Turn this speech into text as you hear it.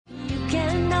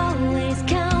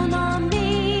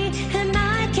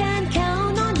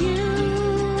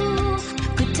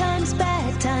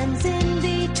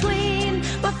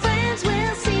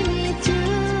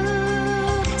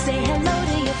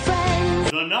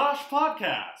Nosh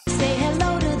Podcast. Say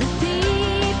hello to the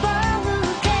people who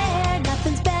care.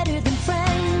 Nothing's better than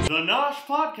friends. The Nosh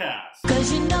Podcast.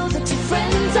 'Cause you know that your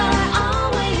friends are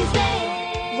always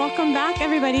there. Welcome back,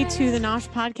 everybody, to the Nosh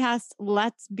Podcast.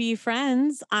 Let's be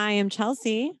friends. I am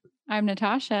Chelsea. I'm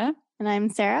Natasha. And I'm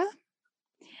Sarah.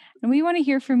 And we want to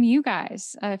hear from you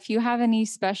guys. If you have any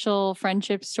special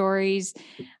friendship stories,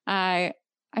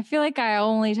 I feel like I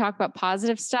only talk about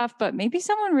positive stuff, but maybe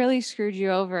someone really screwed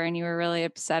you over and you were really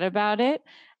upset about it.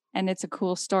 And it's a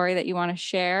cool story that you want to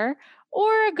share,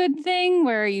 or a good thing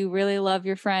where you really love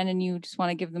your friend and you just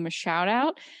want to give them a shout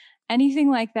out. Anything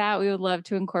like that, we would love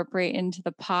to incorporate into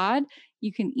the pod.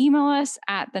 You can email us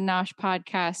at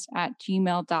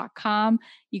thenoshpodcast@gmail.com.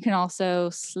 You can also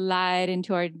slide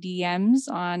into our DMs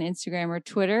on Instagram or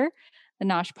Twitter, the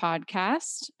Nosh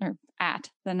Podcast, or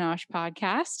at the Nosh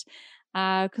Podcast,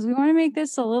 because we want to make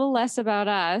this a little less about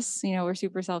us. You know, we're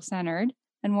super self-centered,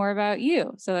 and more about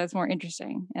you. So that's more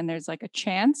interesting. And there's like a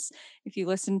chance if you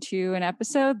listen to an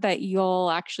episode that you'll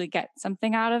actually get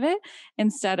something out of it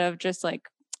instead of just like,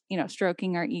 you know,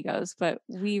 stroking our egos. But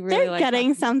we really They're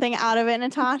getting something out of it,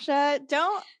 Natasha.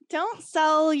 Don't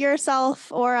sell yourself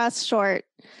or us short.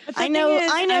 I know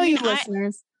you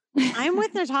listeners. I'm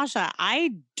with Natasha.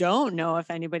 I don't know if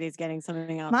anybody's getting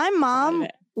something else. My mom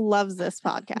loves this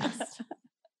podcast.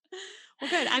 Well,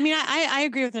 good. I mean, I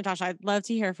agree with Natasha. I'd love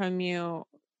to hear from you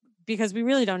because we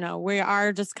really don't know. We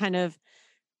are just kind of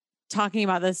talking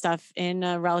about this stuff in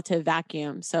a relative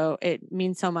vacuum. So it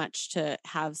means so much to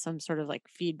have some sort of like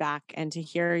feedback and to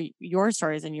hear your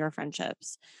stories and your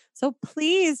friendships. So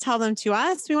please tell them to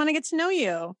us. We want to get to know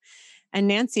you. And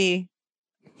Nancy,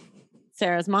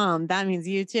 Sarah's mom, that means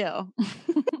you too.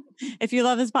 If you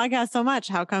love this podcast so much,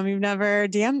 how come you've never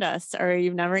DM'd us or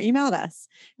you've never emailed us?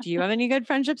 Do you have any good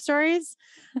friendship stories?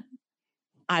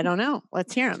 I don't know.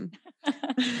 Let's hear them.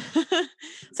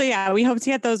 So yeah, we hope to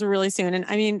get those really soon. And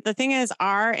I mean, the thing is,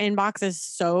 our inbox is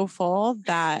so full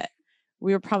that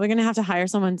we're probably going to have to hire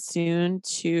someone soon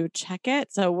to check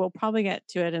it. So we'll probably get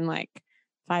to it in like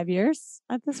 5 years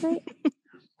at this rate.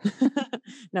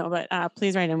 No, but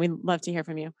please write in. We'd love to hear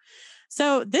from you.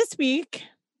 So this week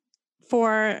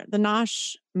for the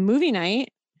Nosh movie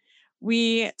night,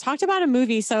 we talked about a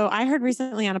movie. So I heard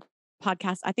recently on a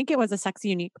podcast, I think it was a Sexy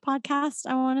Unique podcast,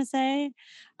 I want to say.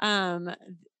 Laura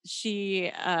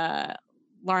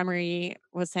Marie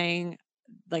was saying,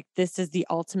 like, this is the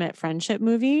ultimate friendship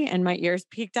movie. And my ears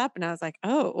peaked up and I was like,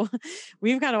 oh,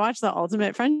 we've got to watch the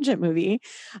ultimate friendship movie.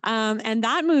 And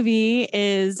that movie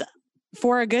is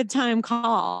For a Good Time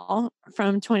Call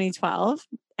from 2012.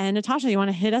 And Natasha, you want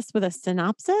to hit us with a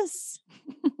synopsis?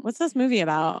 What's this movie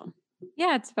about?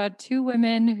 Yeah, it's about two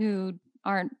women who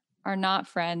are not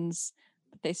friends,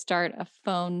 but they start a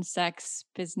phone sex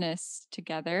business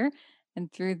together.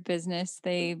 And through the business,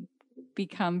 they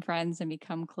become friends and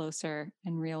become closer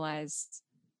and realize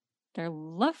their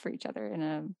love for each other in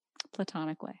a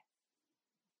platonic way.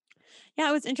 Yeah,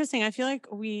 it was interesting. I feel like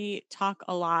we talk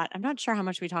a lot. I'm not sure how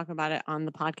much we talk about it on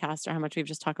the podcast or how much we've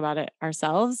just talked about it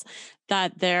ourselves,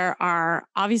 that there are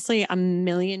obviously a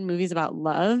million movies about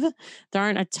love. There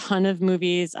aren't a ton of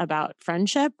movies about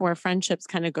friendship where friendships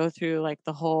kind of go through like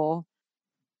the whole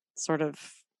sort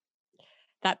of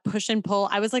that push and pull.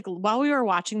 I was like, while we were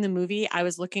watching the movie, I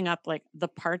was looking up like the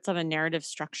parts of a narrative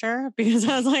structure because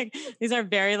I was like, these are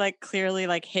very like clearly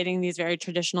like hitting these very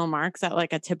traditional marks that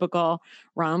like a typical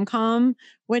rom-com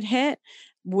would hit,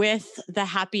 with the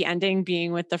happy ending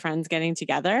being with the friends getting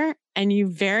together. And you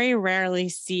very rarely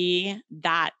see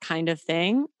that kind of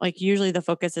thing. Like usually the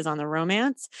focus is on the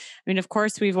romance. I mean, of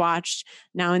course, we've watched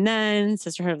Now and Then,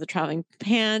 Sisterhood of the Traveling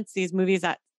Pants, these movies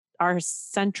that are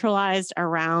centralized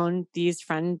around these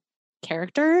friend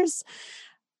characters,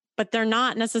 but they're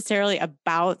not necessarily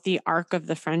about the arc of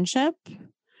the friendship,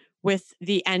 with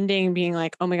the ending being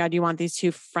like, oh my God, you want these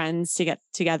two friends to get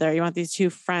together. You want these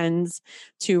two friends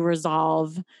to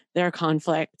resolve their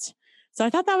conflict. So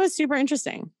I thought that was super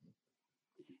interesting.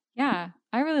 Yeah,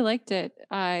 I really liked it.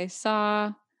 I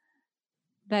saw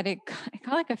that it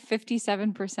got like a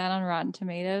 57% on Rotten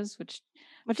Tomatoes, which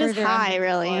is high,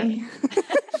 really.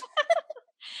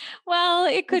 Well,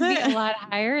 it could be a lot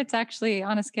higher. It's actually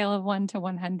on a scale of 1 to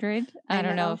 100. I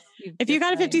don't know if you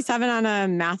got a 57 on a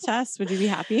math test, would you be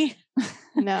happy?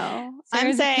 No,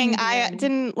 I'm saying I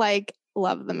didn't like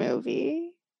love the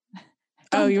movie.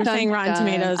 Oh, you were saying Rotten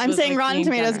Tomatoes. I'm saying Rotten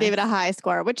Tomatoes gave it a high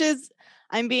score, which is,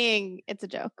 it's a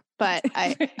joke, but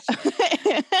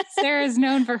Sarah's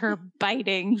known for her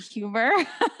biting humor.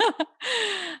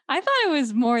 I thought it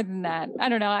was more than that. I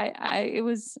don't know. It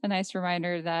was a nice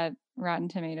reminder that Rotten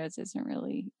Tomatoes isn't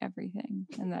really everything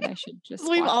and that I should just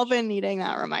We've all been needing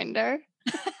that reminder.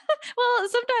 Well,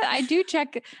 sometimes I do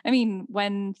check. I mean,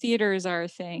 when theaters are a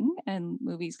thing and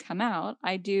movies come out,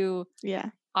 I do Yeah.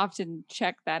 often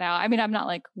check that out. I mean, I'm not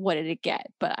like, what did it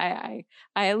get? But I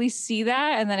at least see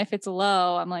that. And then if it's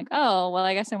low, I'm like, oh, well,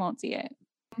 I guess I won't see it.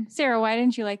 Sarah, why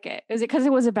didn't you like it? Is it because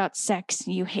it was about sex?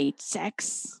 You hate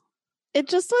sex? It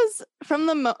just was from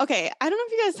the okay. I don't know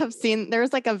if you guys have seen. There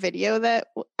was like a video that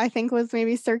I think was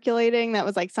maybe circulating. That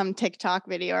was like some TikTok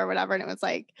video or whatever, and it was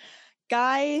like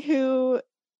guy who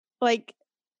like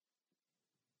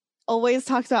always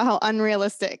talks about how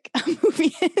unrealistic a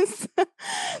movie is.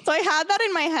 So I had that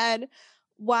in my head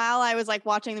while I was like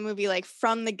watching the movie. Like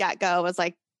from the get go, was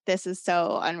like, this is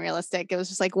so unrealistic. It was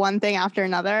just like one thing after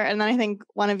another. And then I think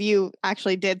one of you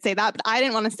actually did say that, but I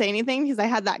didn't want to say anything because I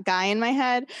had that guy in my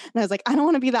head. And I was like, I don't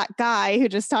want to be that guy who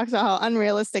just talks about how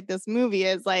unrealistic this movie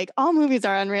is. Like all movies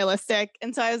are unrealistic.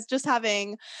 And so I was just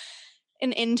having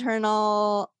an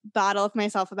internal battle with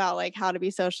myself about like how to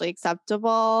be socially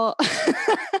acceptable.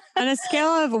 On a scale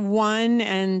of 1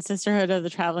 and Sisterhood of the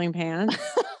Traveling Pants,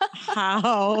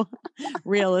 how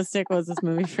realistic was this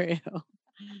movie for you?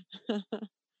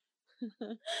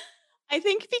 I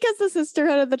think because the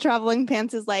Sisterhood of the Traveling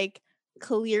Pants is like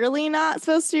clearly not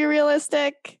supposed to be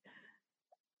realistic.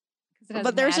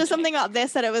 But there's just something about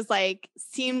this that it was like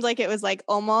seemed like it was like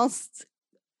almost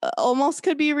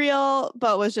could be real,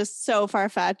 but was just so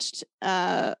far-fetched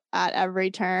at every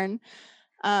turn.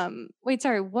 Wait,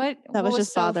 sorry, what was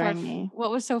just so bothering me. What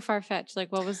was so far-fetched?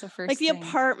 Like what was the first Like the thing?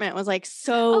 apartment was like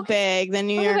so big, the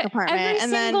New York apartment.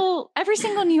 Every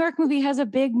single New York movie has a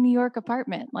big New York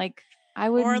apartment. Like I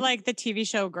would Or like the TV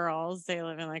show Girls, they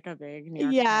live in like a big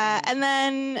New York apartment.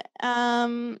 apartment. And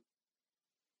then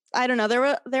I don't know,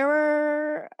 there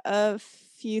were a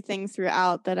few things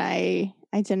throughout that I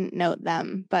didn't note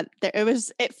them, but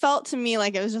it felt to me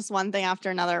like it was just one thing after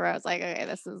another where I was like, okay,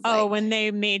 this is when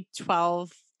they made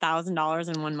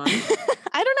 $12,000 in 1 month.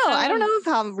 I don't know. I don't know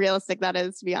how realistic that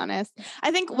is, to be honest.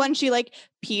 I think when she like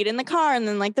peed in the car and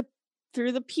then like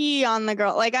threw the pee on the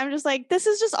girl, like I'm just like, this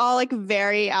is just all like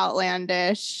very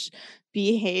outlandish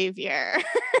behavior.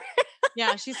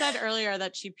 Yeah, she said earlier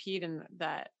that she peed in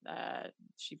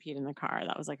the car.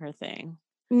 That was like her thing.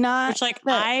 Which like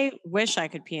I wish I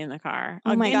could pee in the car.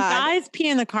 Oh my God. Guys pee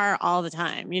in the car all the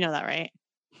time. You know that, right?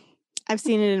 I've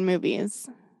seen it in movies.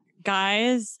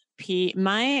 Guys pee.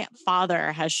 My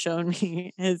father has shown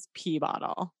me his pee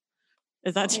bottle.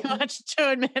 Is that too much to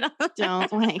admit?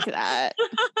 Don't like that.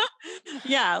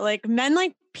 Yeah, like men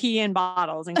like pee in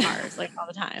bottles in cars like all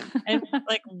the time. And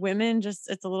like women just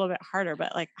it's a little bit harder,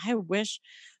 but like I wish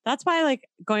that's why like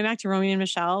going back to Romeo and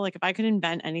Michelle, like if I could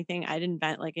invent anything, I'd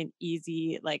invent like an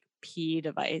easy like pee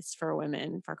device for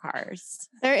women for cars.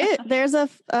 There's a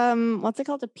what's it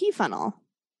called? A pee funnel.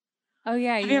 Oh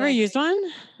yeah. Have you ever used one?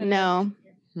 No.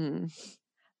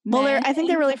 Well, I think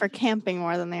they're really for camping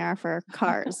more than they are for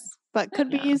cars, but could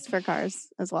be used for cars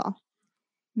as well.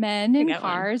 Men in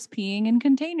cars peeing in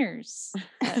containers.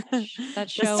 That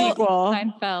show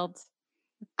Seinfeld.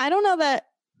 I don't know that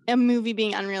a movie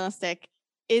being unrealistic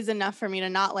is enough for me to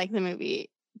not like the movie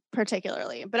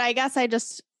particularly. But I guess I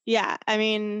just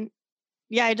I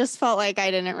just felt like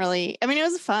I didn't really. I mean, it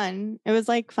was fun. It was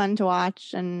like fun to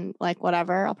watch and like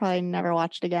whatever. I'll probably never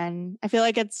watch it again. I feel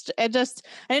like I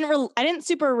didn't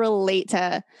super relate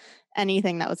to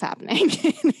anything that was happening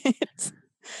in it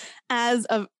as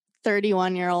a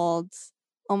 31-year-old,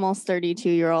 almost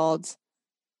 32-year-old.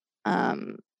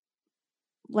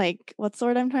 Like what's the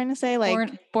word I'm trying to say?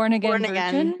 Like born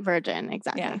again virgin.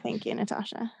 Exactly. Yeah. Thank you,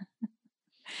 Natasha.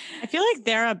 I feel like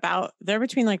they're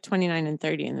between like 29 and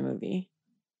 30 in the movie.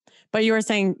 But you were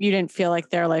saying you didn't feel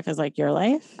like their life is like your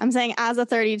life? I'm saying as a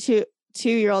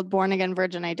 32-year-old born again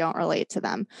virgin, I don't relate to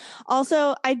them.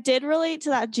 Also, I did relate to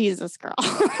that Jesus girl.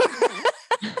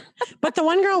 But the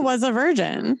one girl was a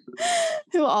virgin.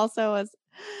 Who also was.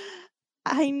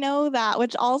 I know that,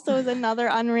 which also is another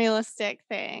unrealistic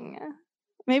thing.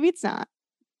 Maybe it's not.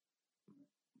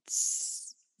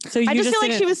 So I just feel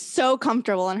like she was so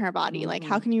comfortable in her body. Like,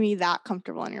 how can you be that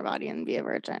comfortable in your body and be a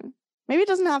virgin? Maybe it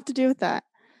doesn't have to do with that.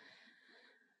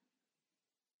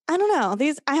 I don't know.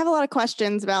 I have a lot of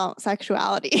questions about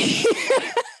sexuality.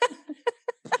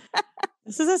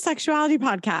 This is a sexuality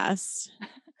podcast.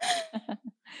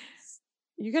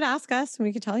 You could ask us and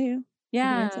we could tell you.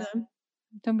 Yeah.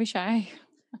 Don't be shy.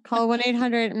 Call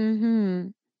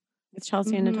 1-800 with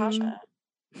Chelsea and Natasha.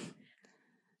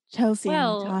 Chelsea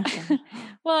and Natasha.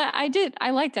 Well,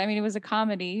 I liked it. I mean, it was a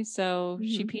comedy. So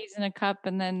she pees in a cup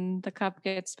and then the cup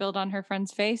gets spilled on her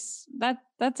friend's face.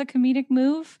 That's a comedic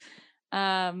move.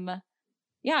 Yeah,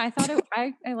 I thought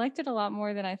I liked it a lot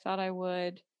more than I thought I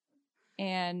would.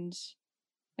 And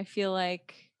I feel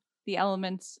like the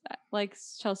elements, like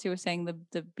Chelsea was saying,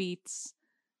 the beats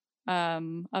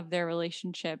of their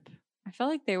relationship, I felt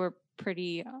like they were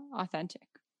pretty authentic.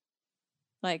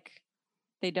 Like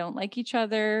they don't like each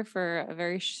other for a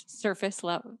very surface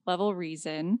level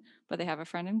reason, but they have a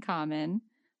friend in common.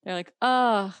 They're like,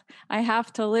 oh, I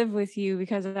have to live with you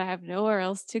because I have nowhere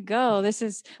else to go. This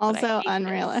is Also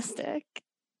unrealistic.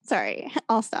 Sorry,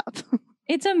 I'll stop.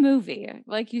 It's a movie,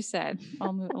 like you said.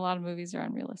 A lot of movies are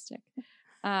unrealistic.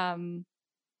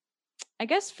 I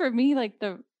guess for me, like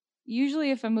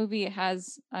usually if a movie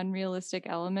has unrealistic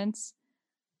elements,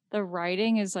 the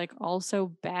writing is like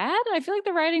also bad. I feel like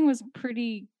the writing was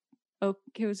pretty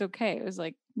okay. It was okay. It was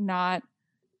like not,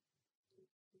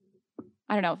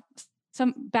 I don't know.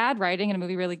 Some bad writing in a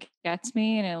movie really gets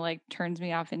me and it like turns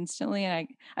me off instantly. And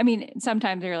I mean,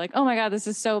 sometimes you're like, oh my God, this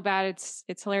is so bad.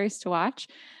 It's hilarious to watch.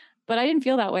 But I didn't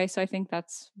feel that way. So I think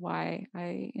that's why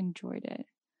I enjoyed it.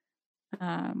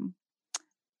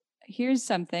 Here's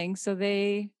something. So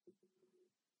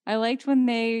I liked when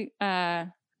they,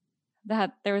 that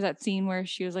there was that scene where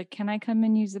she was like, can I come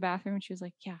and use the bathroom? And she was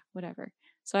like, yeah, whatever.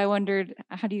 So I wondered,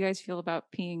 how do you guys feel about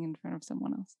peeing in front of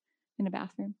someone else in a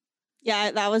bathroom?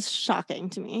 Yeah, that was shocking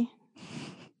to me.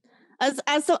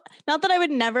 So, not that I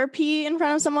would never pee in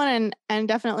front of someone, and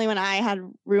definitely when I had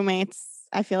roommates,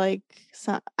 I feel like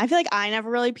I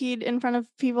never really peed in front of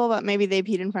people, but maybe they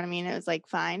peed in front of me and it was like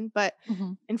fine. But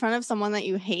in front of someone that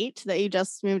you hate, that you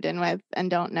just moved in with and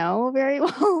don't know very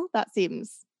well, that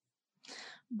seems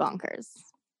bonkers.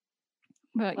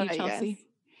 What about you, Chelsea?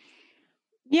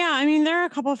 Yeah, I mean, there are a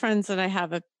couple of friends that I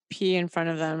have a pee in front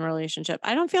of them relationship.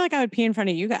 I don't feel like I would pee in front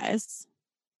of you guys.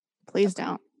 Please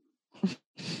don't.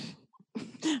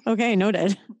 Okay,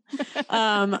 noted.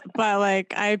 But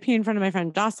like I pee in front of my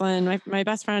friend Jocelyn, my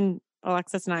best friend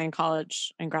Alexis and I in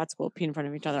college and grad school pee in front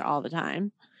of each other all the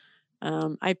time.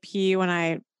 I pee when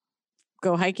I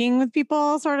go hiking with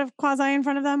people, sort of quasi in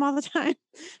front of them all the time.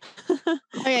 Oh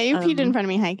yeah, you peed in front of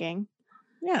me hiking.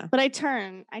 Yeah. But I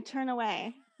turn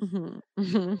away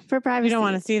for privacy. You don't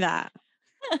want to see that.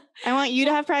 I want you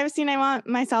to have privacy and I want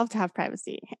myself to have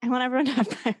privacy. I want everyone to have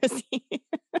privacy.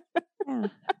 Yeah.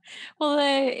 Well,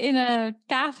 in a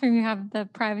bathroom, you have the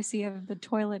privacy of the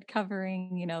toilet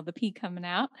covering, the pee coming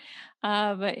out.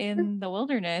 But in the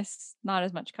wilderness, not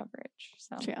as much coverage.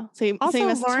 So true. So you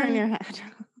must turn your head.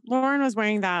 Lauren was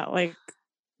wearing that like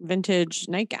vintage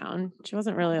nightgown. She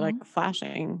wasn't really like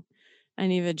flashing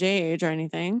any vajayjay or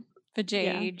anything.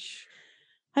 Vajayjay. Yeah.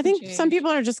 I think some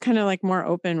people are just kind of like more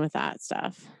open with that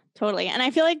stuff. Totally. And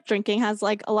I feel like drinking has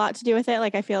like a lot to do with it.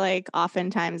 Like I feel like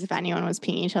oftentimes if anyone was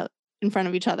peeing each other in front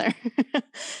of each other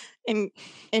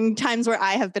in times where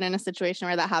I have been in a situation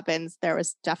where that happens, there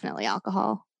was definitely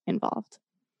alcohol involved.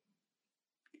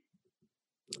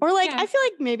 Or like, I feel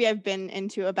like maybe I've been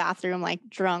into a bathroom like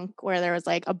drunk where there was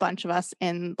like a bunch of us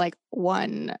in like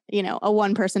one, a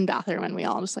one person bathroom and we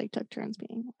all just like took turns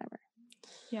peeing, whatever.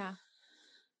 Yeah.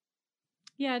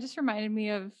 Yeah. It just reminded me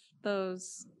of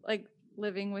those like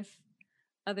living with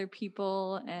other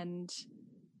people and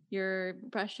you're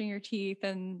brushing your teeth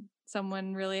and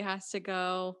someone really has to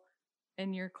go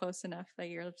and you're close enough that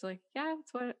you're just like, yeah,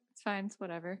 it's fine. It's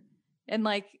whatever. And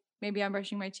like, maybe I'm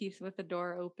brushing my teeth with the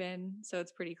door open. So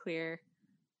it's pretty clear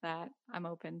that I'm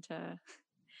open to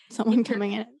someone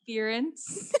coming in.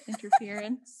 Interference.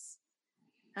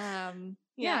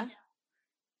 Yeah.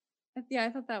 I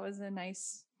thought that was a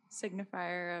nice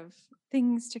signifier of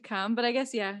things to come. But I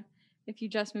guess, if you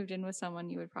just moved in with someone,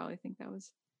 you would probably think that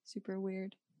was super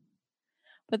weird.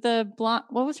 But the blonde,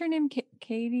 what was her name?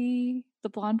 Katie, the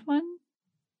blonde one?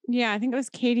 Yeah, I think it was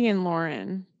Katie and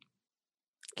Lauren.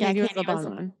 Katie was the blonde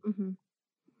one. Mm-hmm.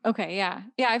 Okay, yeah.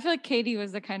 Yeah, I feel like Katie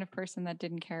was the kind of person that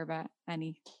didn't care about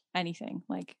anything.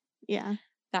 Like,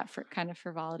 that kind of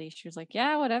frivolity. She was like,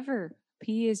 yeah, whatever.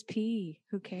 P is P.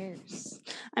 Who cares?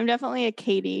 I'm definitely a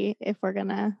Katie if we're going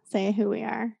to say who we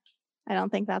are. I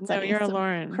don't think that's you're a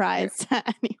Lauren. Surprise to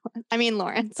anyone. I mean,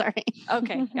 Lauren, sorry.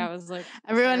 Okay. I was like,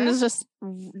 everyone is just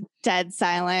dead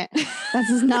silent.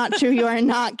 This is not true. You are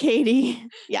not Katie.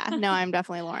 Yeah, no, I'm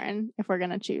definitely Lauren if we're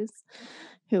going to choose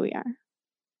who we are.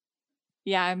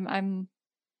 Yeah, I'm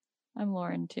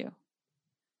Lauren too.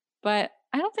 But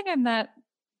I don't think I'm that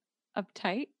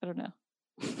uptight. I don't know.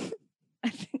 I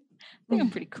think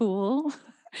I'm pretty cool.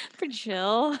 Pretty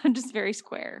chill. I'm just very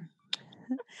square.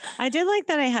 I did like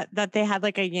that they had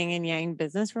like a yin and yang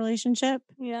business relationship.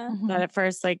 Yeah. That at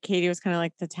first, like Katie was kind of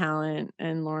like the talent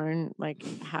and Lauren like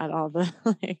had all the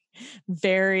like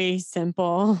very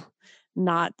simple,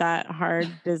 not that hard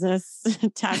business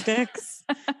tactics.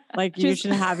 Like you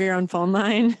should have your own phone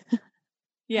line.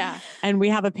 Yeah. And we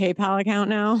have a PayPal account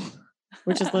now.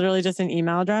 which is literally just an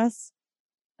email address.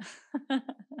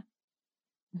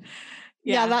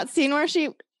 Yeah, that scene where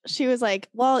she was like,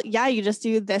 well, yeah, you just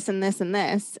do this and this and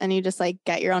this, and you just like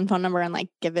get your own phone number and like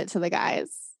give it to the guys.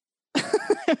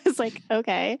 I was like,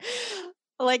 okay.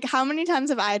 Like, how many times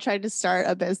have I tried to start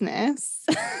a business?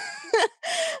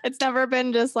 It's never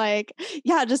been just like,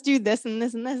 yeah, just do this and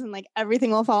this and this, and like everything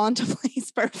will fall into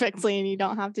place perfectly, and you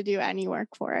don't have to do any work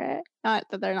for it. Not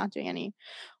that they're not doing any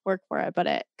work for it, but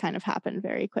it kind of happened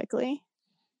very quickly.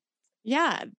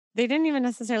 Yeah, they didn't even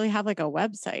necessarily have like a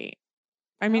website.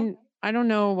 I mean, I don't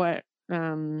know what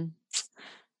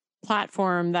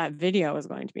platform that video was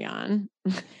going to be on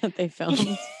that they filmed.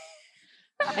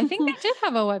 I think they did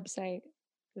have a website.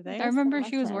 Did they? I remember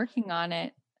she was have. working on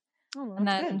it. Oh, well, And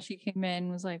that's then good. she came in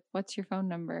and was like, what's your phone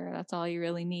number? That's all you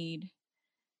really need.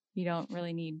 You don't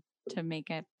really need to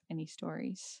make up any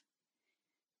stories.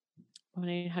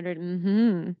 1-800.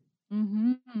 Mm-hmm.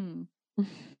 Mm-hmm.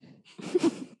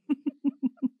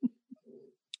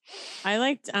 I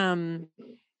liked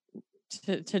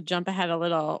to jump ahead a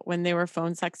little when they were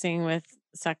phone sexing with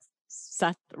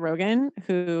Seth Rogen,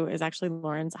 who is actually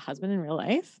Lauren's husband in real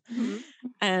life. Mhm.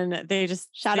 And they just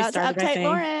Shout they out to started by Uptight saying,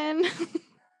 Lauren.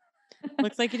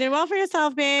 looks like you did well for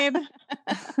yourself, babe.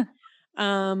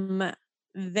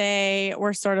 They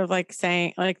were sort of like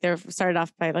saying, like they started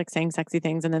off by like saying sexy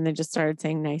things, and then they just started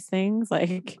saying nice things,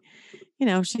 like, you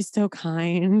know, she's so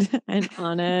kind and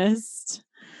honest.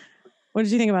 What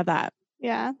did you think about that?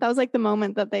 Yeah, that was like the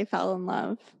moment that they fell in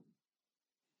love.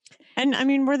 And I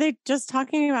mean, were they just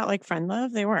talking about like friend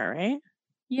love? They were, right?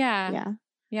 Yeah. Yeah.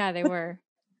 Yeah, they were.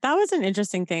 That was an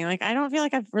interesting thing. Like, I don't feel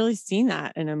like I've really seen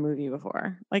that in a movie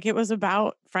before. Like, it was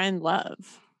about friend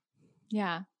love.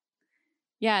 Yeah.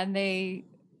 Yeah. And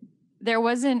there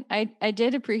wasn't, I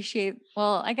did appreciate,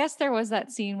 well, I guess there was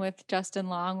that scene with Justin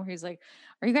Long where he's like,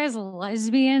 are you guys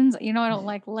lesbians? You know, I don't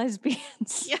like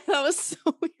lesbians. Yeah, that was so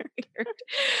weird.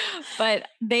 But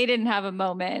they didn't have a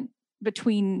moment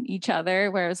between each other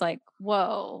where it was like,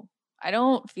 whoa, I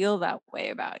don't feel that way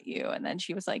about you. And then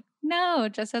she was like, no,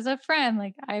 just as a friend.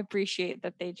 Like, I appreciate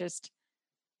that they just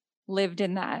lived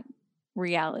in that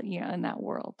reality, you know, in that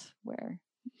world where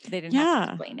they didn't have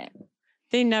to explain it.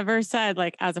 They never said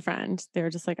like as a friend. They were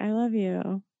just like, I love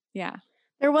you. Yeah.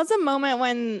 There was a moment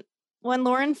when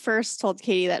Lauren first told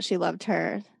Katie that she loved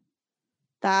her.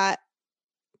 That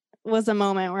was a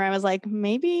moment where I was like,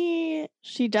 maybe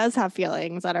she does have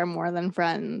feelings that are more than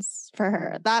friends for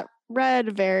her. That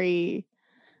read very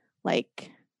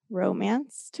like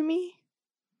romance to me.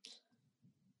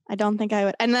 I don't think I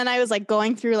would. And then I was like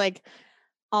going through like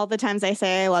all the times I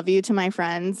say I love you to my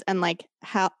friends, and like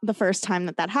how the first time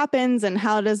that happens, and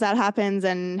how does that happen,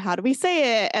 and how do we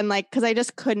say it, and like because I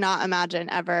just could not imagine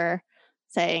ever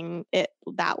saying it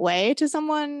that way to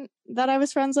someone that I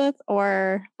was friends with,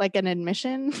 or like an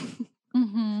admission.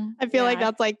 Mm-hmm. I feel like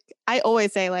that's like I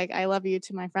always say like I love you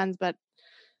to my friends, but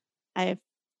I've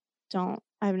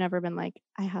never been like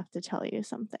I have to tell you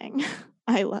something.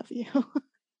 I love you.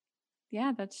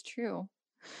 Yeah, that's true.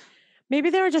 Maybe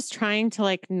they were just trying to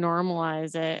like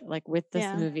normalize it, like with this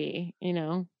Yeah. movie, you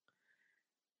know,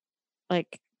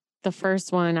 like the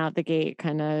first one out the gate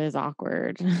kind of is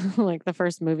awkward, like the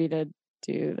first movie to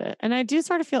do that. And I do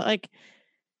sort of feel like,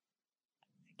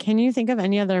 can you think of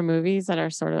any other movies that are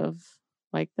sort of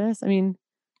like this? I mean,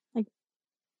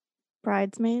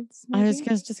 Bridesmaids. I was maybe?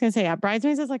 just gonna say, yeah,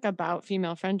 Bridesmaids is like about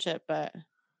female friendship, but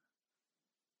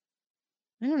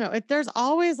I don't know. There's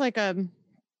always like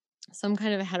some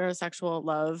kind of heterosexual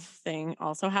love thing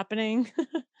also happening.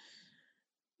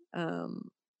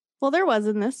 Well, there was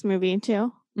in this movie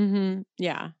too.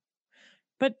 Yeah.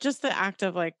 But just the act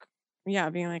of like,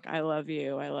 yeah, being like, I love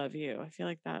you. I feel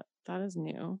like that is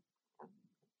new.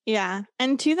 Yeah.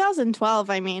 And 2012,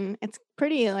 I mean, it's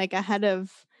pretty like ahead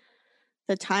of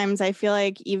the times. I feel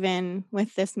like even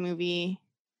with this movie,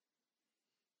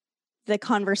 the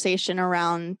conversation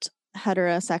around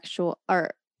heterosexual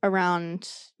or around,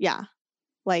 yeah,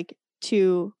 like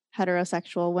two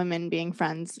heterosexual women being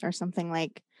friends or something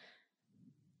like,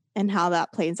 and how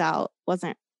that plays out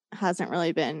hasn't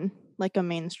really been like a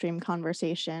mainstream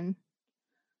conversation.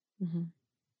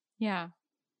 Yeah.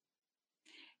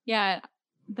 Yeah.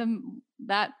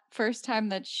 That first time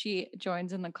that she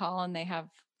joins in the call and they have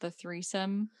the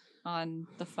threesome on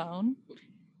the phone,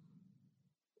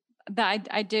 that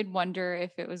I did wonder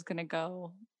if it was going to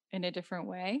go in a different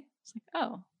way. It's like,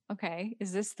 oh, okay.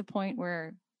 Is this the point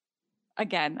where,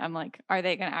 again, I'm like, are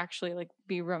they going to actually like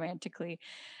be romantically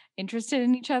interested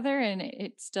in each other? And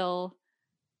it's still,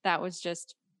 that was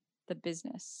just the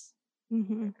business.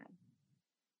 Mm-hmm.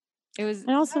 It was,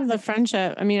 And also the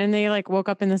friendship. I mean, and they like woke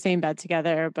up in the same bed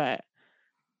together, but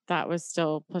that was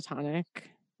still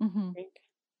platonic. Mhm.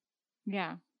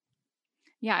 Yeah.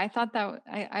 Yeah, I thought that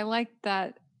I liked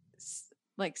that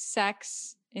like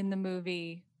sex in the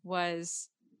movie was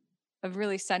a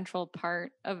really central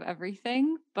part of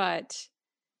everything, but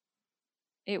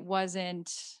it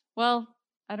wasn't, well,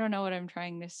 I don't know what I'm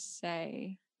trying to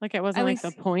say. Like it At wasn't like the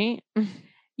least point.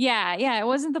 yeah, it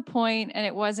wasn't the point and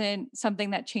it wasn't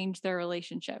something that changed their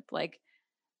relationship. Like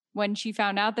when she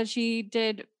found out that she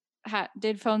did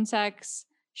phone sex,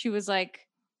 she was like,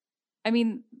 I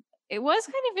mean, it was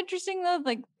kind of interesting though.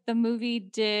 Like the movie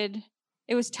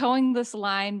it was towing this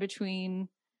line between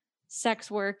sex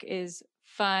work is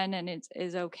fun and it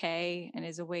is okay and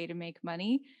is a way to make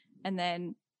money, and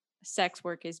then sex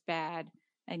work is bad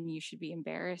and you should be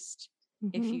embarrassed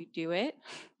if Mhm. you do it.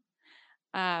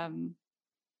 And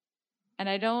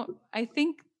I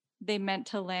think they meant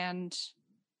to land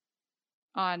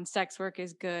on sex work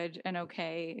is good and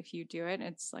okay if you do it.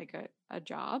 It's like a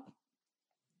job.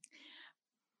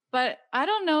 But I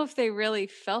don't know if they really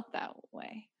felt that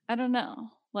way. I don't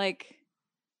know. Like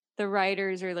the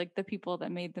writers or like the people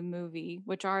that made the movie,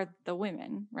 which are the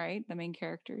women, right? The main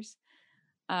characters.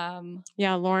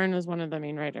 Yeah, Lauren was one of the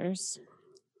main writers.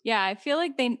 Yeah, I feel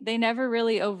like they never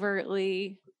really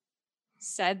overtly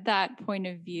said that point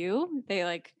of view. They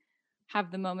like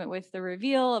have the moment with the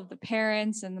reveal of the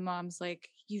parents and the mom's like,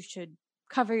 you should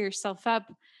cover yourself up.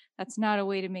 That's not a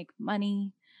way to make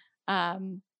money.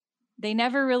 They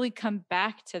never really come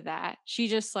back to that. She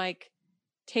just like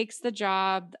takes the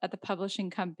job at the publishing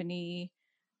company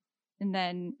and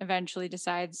then eventually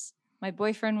decides my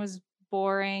boyfriend was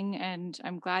boring and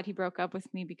I'm glad he broke up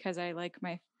with me because I like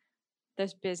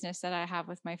this business that I have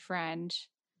with my friend.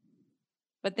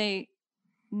 But they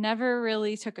never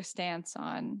really took a stance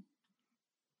on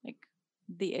like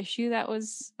the issue that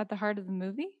was at the heart of the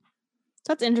movie.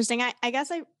 That's interesting. I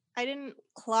guess I didn't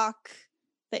clock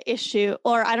the issue,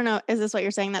 or I don't know, is this what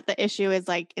you're saying, that the issue is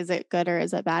like, is it good or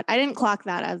is it bad? I didn't clock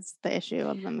that as the issue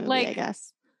of the movie, I Like,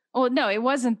 guess. well, no, it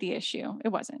wasn't the issue. It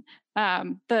wasn't.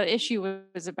 The issue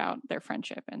was about their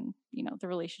friendship and, you know, the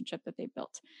relationship that they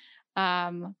built.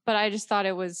 But I just thought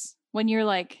it was when you're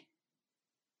like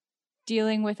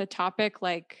dealing with a topic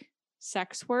like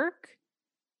sex work,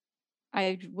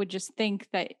 I would just think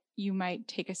that you might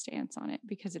take a stance on it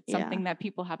because it's Yeah. something that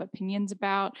people have opinions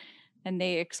about and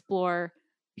they explore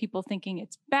people thinking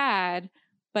it's bad,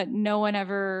 but no one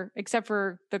ever, except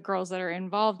for the girls that are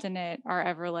involved in it, are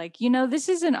ever like, you know, this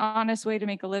is an honest way to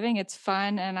make a living. It's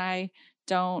fun and I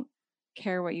don't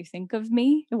care what you think of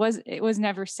me. It was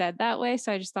never said that way.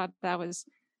 So I just thought that was,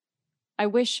 I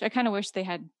kind of wish they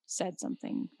had said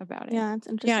something about it. Yeah, it's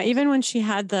interesting. Yeah, even when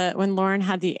when Lauren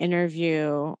had the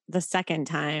interview the second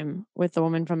time with the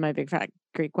woman from My Big Fat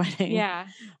Greek Wedding. Yeah.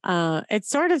 It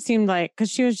sort of seemed like, because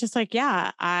she was just like,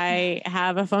 yeah, I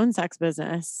have a phone sex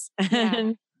business. Yeah.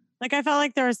 And like, I felt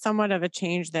like there was somewhat of a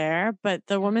change there, but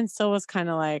the woman still was kind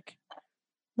of like,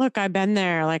 look, I've been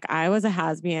there. Like I was a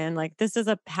has-been. Like this is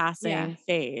a passing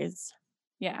phase.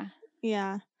 Yeah.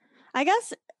 Yeah. I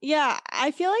guess, yeah,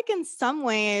 I feel like in some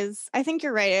ways, I think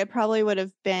you're right. It probably would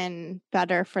have been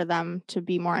better for them to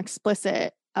be more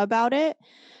explicit about it.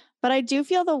 But I do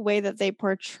feel the way that they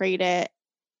portrayed it,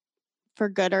 for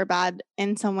good or bad,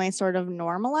 in some ways sort of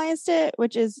normalized it,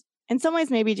 which is in some ways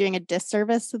maybe doing a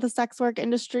disservice to the sex work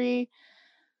industry.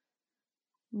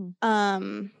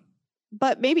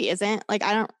 But maybe isn't. Like,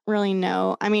 I don't really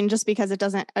know. I mean, just because it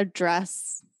doesn't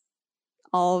address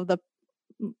all of the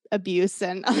abuse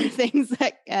and other things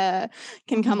that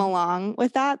can come along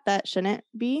with that shouldn't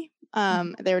be.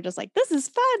 They were just like, this is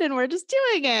fun and we're just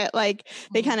doing it. Like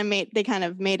they kind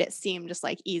of made it seem just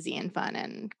like easy and fun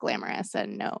and glamorous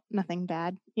and nothing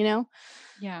bad, you know?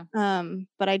 Yeah.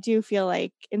 But I do feel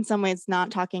like in some ways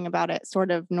not talking about it sort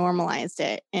of normalized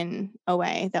it in a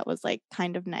way that was like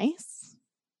kind of nice.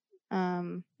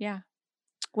 Yeah.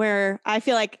 Where I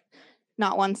feel like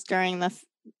not once during the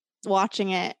watching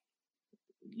it,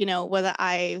 you know, was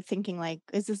I thinking like,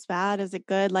 is this bad? Is it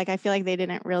good? Like, I feel like they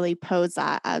didn't really pose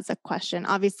that as a question.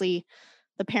 Obviously,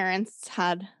 the parents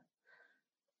had,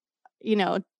 you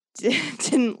know,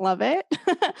 didn't love it.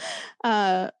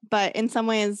 But in some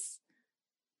ways,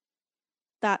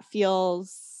 that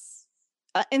feels,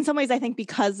 in some ways, I think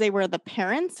because they were the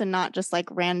parents and not just like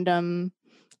random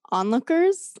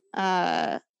onlookers,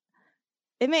 I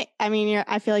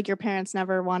feel like your parents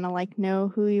never want to like know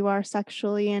who you are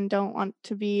sexually and don't want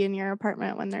to be in your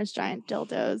apartment when there's giant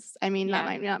dildos. I mean, that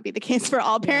might not be the case for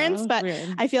all parents, but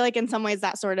weird. I feel like in some ways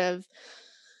that sort of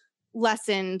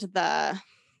lessened the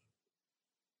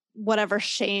whatever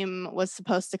shame was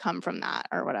supposed to come from that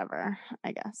or whatever,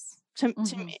 I guess. To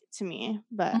me,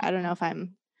 but I don't know if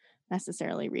I'm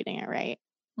necessarily reading it right.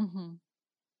 Mm-hmm.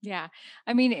 Yeah.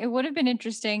 I mean, it would have been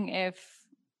interesting if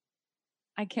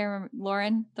I can't remember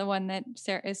Lauren, the one that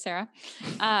Sarah,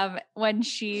 when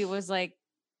she was like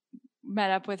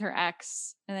met up with her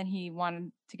ex and then he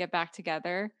wanted to get back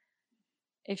together.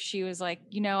 If she was like,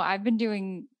 I've been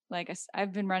doing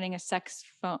I've been running a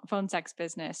phone sex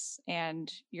business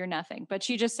and you're nothing. But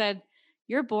she just said,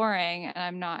 you're boring and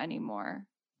I'm not anymore.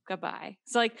 Goodbye.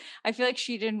 So like, I feel like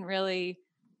she didn't really,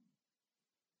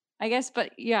 I guess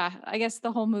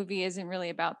the whole movie isn't really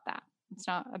about that.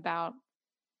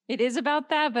 It is about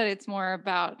that, but it's more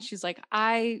about, she's like,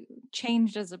 I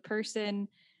changed as a person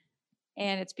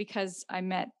and it's because I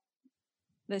met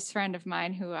this friend of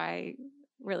mine who I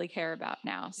really care about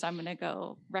now. So I'm going to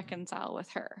go reconcile with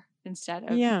her instead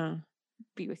of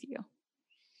be with you.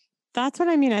 That's what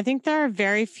I mean. I think there are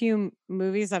very few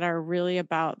movies that are really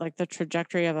about like the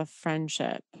trajectory of a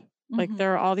friendship. Like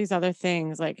there are all these other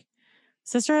things, like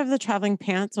Sister of the Traveling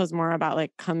Pants was more about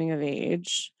like coming of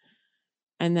age.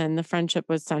 And then the friendship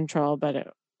was central, but it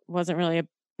wasn't really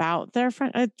about their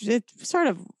friend. It sort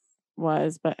of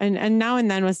was, but and Now and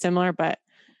Then was similar, but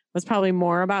was probably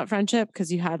more about friendship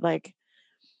because you had like,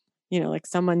 like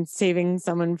someone saving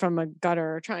someone from a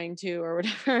gutter or trying to or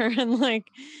whatever, and like.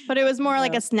 But it was more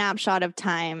like a snapshot of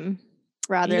time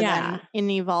rather than an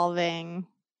evolving.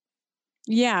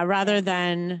 Yeah,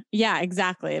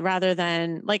 exactly. Rather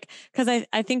than like, because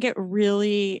I think it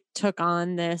really took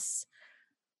on this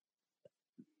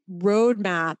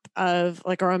roadmap of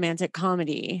like a romantic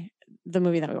comedy, the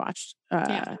movie that we watched,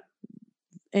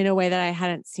 in a way that I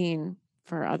hadn't seen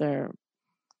for other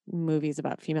movies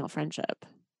about female friendship.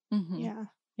 Yeah.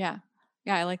 Yeah,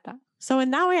 I like that. So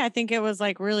in that way, I think it was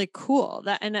like really cool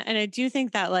that, and I do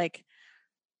think that like,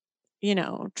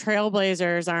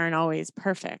 trailblazers aren't always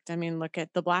perfect. I mean, look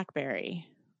at the BlackBerry,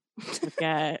 look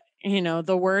at,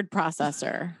 the word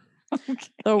processor. Okay.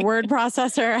 The word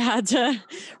processor had to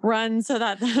run so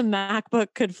that the MacBook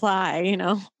could fly,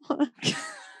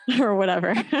 or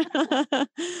whatever.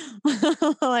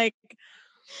 Like,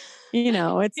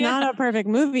 it's not a perfect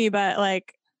movie, but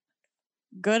like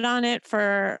good on it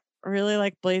for really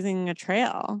like blazing a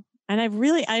trail. And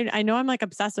I know I'm like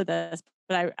obsessed with this,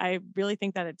 but I really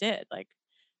think that it did. Like,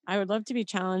 I would love to be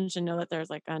challenged and know that there's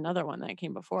like another one that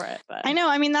came before it. But I know.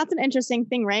 I mean, that's an interesting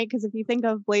thing, right? Because if you think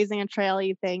of blazing a trail,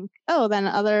 you think, oh, then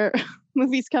other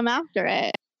movies come after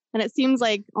it. And it seems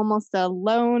like almost a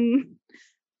lone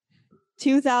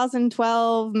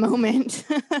 2012 moment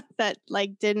that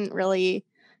like didn't really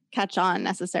catch on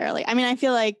necessarily. I mean, I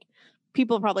feel like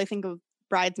people probably think of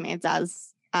Bridesmaids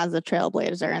as a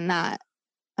trailblazer in that.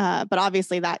 But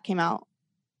obviously that came out.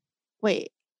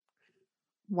 Wait.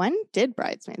 When did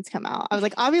Bridesmaids come out? I was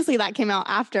like, obviously that came out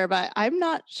after, but I'm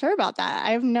not sure about that.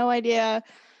 I have no idea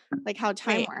like how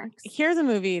time works. Here's a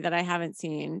movie that I haven't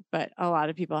seen, but a lot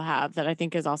of people have that I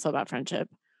think is also about friendship.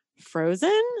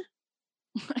 Frozen?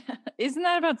 Isn't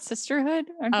that about sisterhood?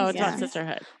 It's about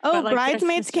sisterhood. Oh, but, like,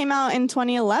 Bridesmaids came out in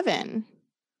 2011.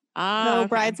 So okay.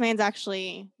 Bridesmaids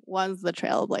actually was the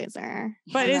trailblazer.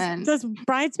 But does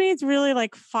Bridesmaids really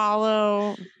like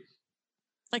follow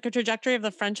like a trajectory of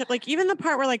the friendship? Like even the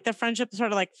part where like the friendship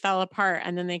sort of like fell apart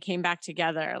and then they came back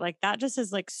together, like that just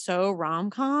is like so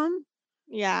rom-com.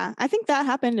 Yeah, I think that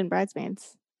happened in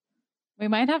Bridesmaids. We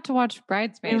might have to watch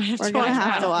Bridesmaids. We're going to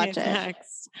have to watch it.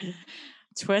 Next.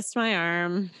 Twist my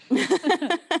arm. But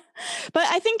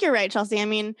I think you're right, Chelsea. I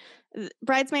mean,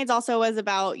 Bridesmaids also was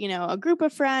about, a group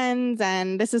of friends,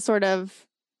 and this is sort of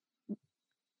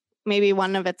maybe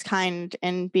one of its kind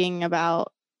in being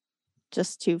about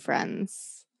just two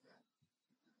friends.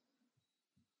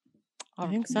 I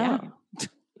think so.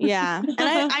 Yeah. And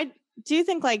I do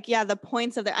think like, the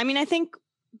points of I mean, I think,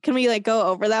 can we like go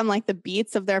over them, like the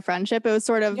beats of their friendship? It was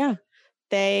sort of,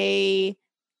 they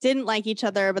didn't like each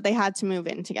other, but they had to move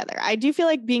in together. I do feel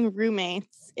like being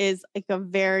roommates is like a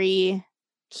very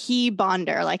key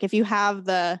bonder. Like if you have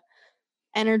the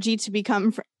energy to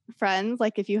become friends,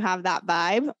 like if you have that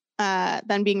vibe,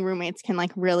 then being roommates can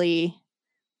like really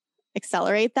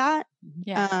accelerate that.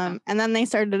 Yeah. And then they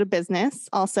started a business,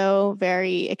 also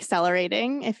very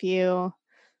accelerating if you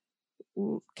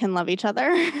can love each other.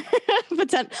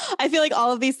 I feel like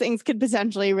all of these things could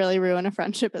potentially really ruin a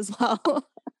friendship as well.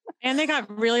 And they got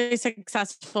really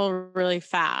successful really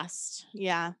fast.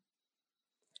 Yeah.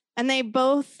 And they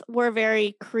both were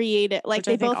very creative. Like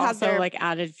they both had their like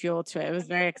added fuel to it. It was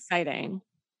very exciting.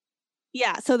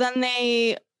 Yeah. So then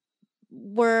they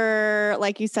were,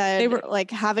 like you said, they were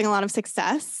like having a lot of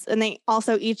success, and they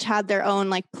also each had their own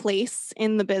like place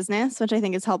in the business, which I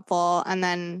think is helpful. And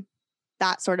then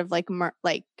that sort of like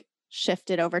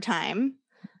shifted over time.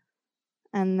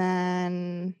 And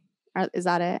then, is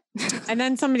that it? And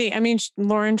then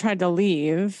Lauren tried to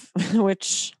leave,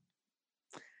 which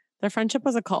their friendship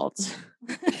was a cult.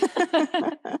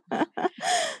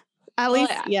 At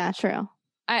least, yeah, true.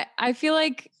 I feel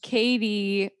like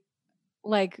Katie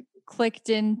like clicked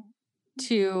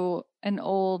into an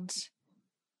old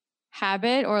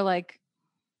habit or like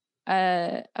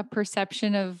a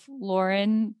perception of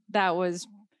Lauren that was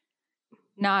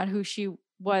not who she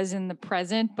was in the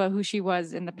present, but who she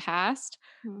was in the past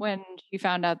when she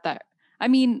found out that, I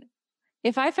mean,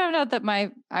 if I found out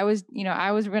that I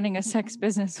was running a sex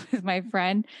business with my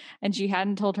friend and she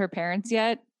hadn't told her parents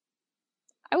yet,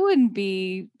 I wouldn't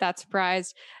be that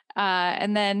surprised.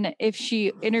 And then if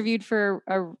she interviewed for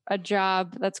a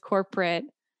job that's corporate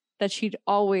that she'd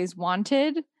always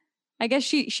wanted, I guess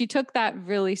she took that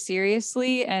really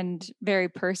seriously and very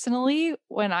personally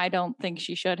when I don't think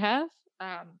she should have.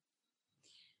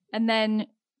 And then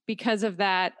because of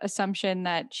that assumption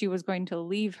that she was going to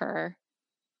leave her,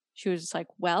 she was just like,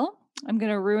 well, I'm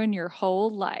going to ruin your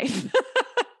whole life.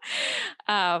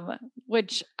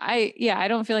 Which I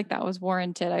don't feel like that was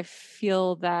warranted. I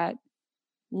feel that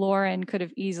Lauren could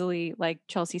have easily, like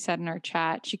Chelsea said in our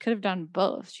chat, she could have done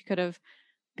both. She could have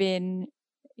been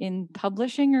in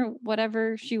publishing or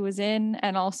whatever she was in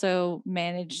and also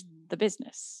managed the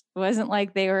business. It wasn't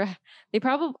like I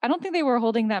don't think they were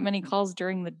holding that many calls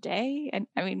during the day. And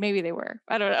I mean, maybe they were,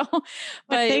 I don't know,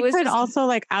 but they could also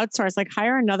like outsource, like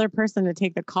hire another person to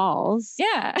take the calls.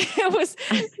 Yeah. It was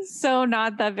so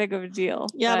not that big of a deal.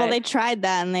 Yeah. Well, they tried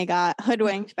that and they got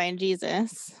hoodwinked by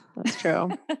Jesus. That's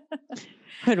true.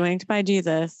 Hoodwinked by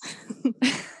Jesus.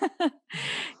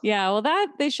 Yeah, well, that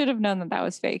they should have known that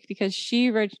was fake because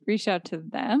she reached out to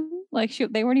them. Like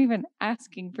they weren't even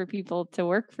asking for people to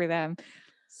work for them.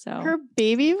 So her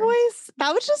baby voice,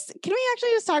 that was just, can we actually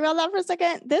just talk about that for a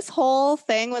second? This whole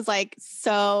thing was like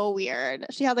so weird.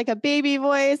 She had like a baby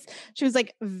voice. She was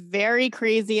like very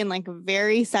crazy and like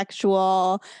very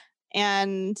sexual.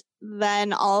 And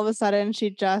then all of a sudden she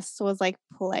just was like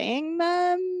playing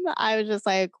them. I was just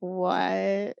like,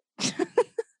 what?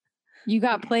 You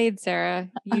got played, Sarah.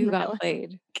 You got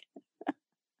played.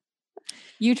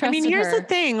 You trusted her. Here's the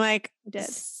thing, like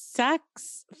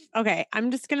sex. Okay,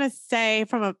 I'm just gonna say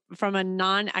from a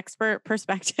non-expert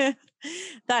perspective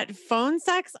that phone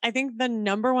sex, I think the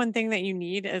number one thing that you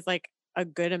need is like a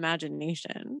good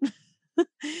imagination.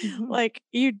 Mm-hmm. Like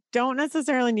you don't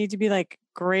necessarily need to be like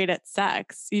great at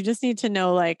sex. You just need to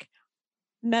know like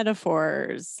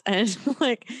metaphors and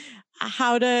like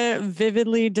how to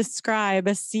vividly describe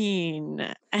a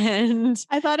scene. And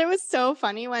I thought it was so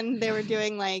funny when they were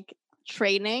doing like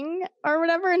training or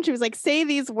whatever and she was like, say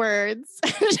these words.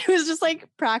 She was just like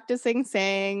practicing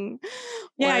saying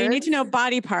words. You need to know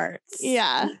body parts.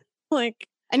 Yeah. Like,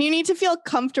 and you need to feel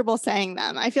comfortable saying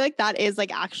them. I feel like that is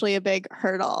like actually a big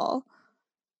hurdle.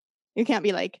 You can't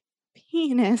be like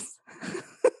penis.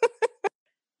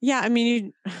 Yeah, I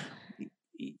mean,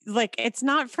 like it's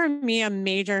not for me a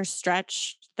major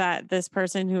stretch that this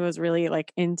person who was really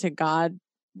like into God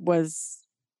was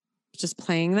just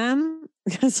playing them,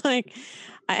 because like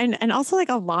and also like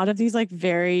a lot of these like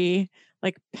very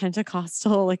like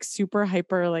Pentecostal like super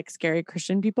hyper like scary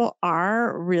Christian people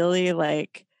are really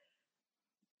like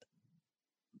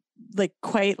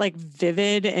quite like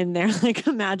vivid in their like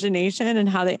imagination and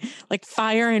how they like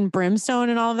fire and brimstone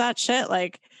and all of that shit.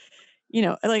 Like, you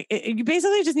know, like you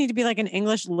basically just need to be like an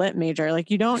English lit major.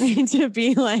 Like you don't need to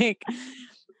be like,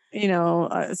 you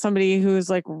know, somebody who's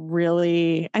like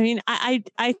really, I mean, I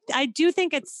do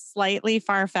think it's slightly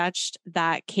far-fetched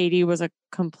that Katie was a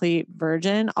complete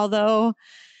virgin, although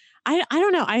I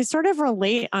don't know. I sort of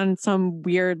relate on some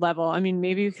weird level. I mean,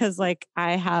 maybe because like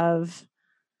I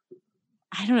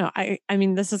don't know. I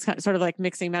mean, this is kind of sort of like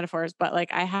mixing metaphors, but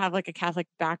like I have like a Catholic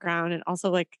background and also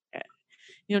like,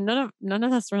 you know, none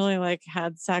of us really like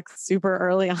had sex super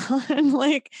early on.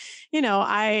 Like, you know,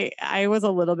 I was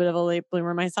a little bit of a late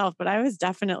bloomer myself, but I was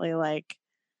definitely like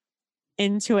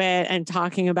into it and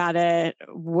talking about it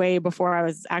way before I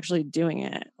was actually doing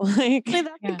it. Like, that's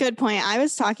a good point. I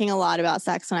was talking a lot about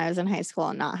sex when I was in high school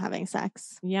and not having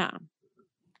sex. Yeah.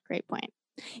 Great point.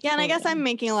 Yeah, and I guess I'm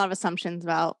making a lot of assumptions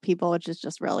about people, which is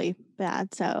just really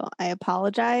bad. So I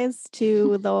apologize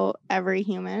to every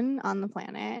human on the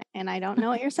planet. And I don't know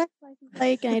what your sex life is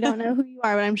like, and I don't know who you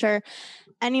are, but I'm sure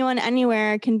anyone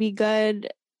anywhere can be good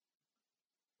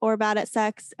or bad at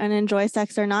sex and enjoy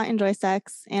sex or not enjoy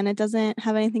sex. And it doesn't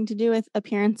have anything to do with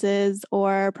appearances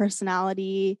or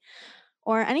personality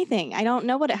or anything. I don't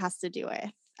know what it has to do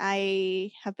with.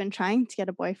 I have been trying to get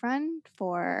a boyfriend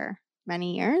for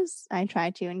many years. I try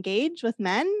to engage with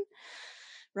men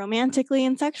romantically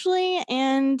and sexually,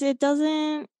 and it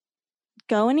doesn't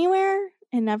go anywhere.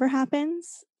 It never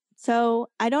happens. So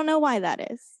I don't know why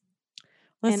that is.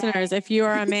 And Listeners, if you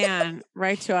are a man,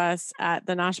 write to us at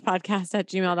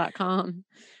thenoshpodcast@gmail.com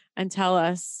and tell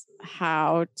us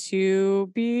how to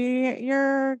be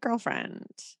your girlfriend.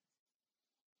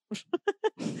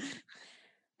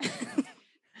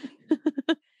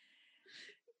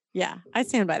 Yeah, I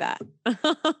stand by that.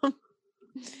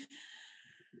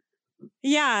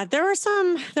 Yeah, there were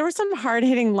some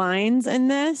hard-hitting lines in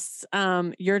this.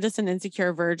 You're just an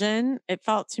insecure virgin. It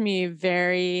felt to me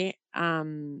very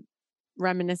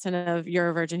reminiscent of You're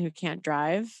a Virgin Who Can't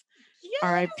Drive.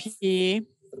 R.I.P.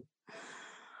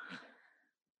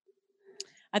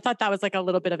 I thought that was like a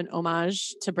little bit of an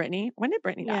homage to Britney. When did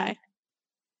Britney die?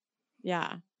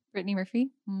 Yeah. Brittany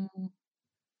Murphy.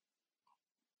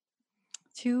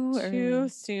 Too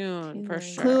soon, for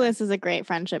sure. Clueless is a great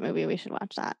friendship movie. We should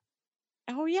watch that.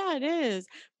 Oh, yeah, it is.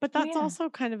 But that's also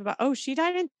kind of about, she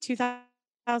died in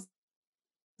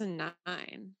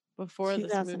 2009 before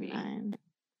this movie.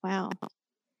 Wow.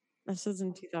 This is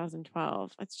in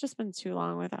 2012. It's just been too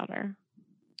long without her.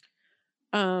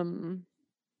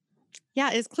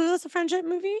 Yeah, is Clueless a friendship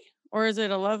movie? Or is it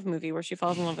a love movie where she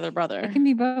falls in love with her brother? It can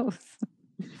be both.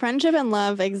 Friendship and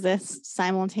love exist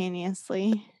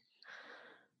simultaneously.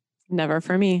 Never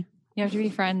for me. You have to be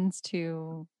friends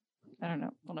to, I don't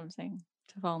know what I'm saying,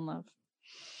 to fall in love.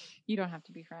 You don't have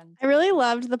to be friends. I really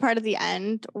loved the part at the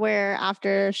end where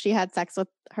after she had sex with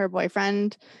her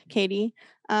boyfriend, Katie,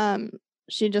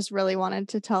 she just really wanted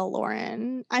to tell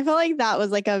Lauren. I felt like that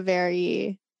was like a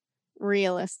very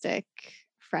realistic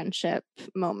friendship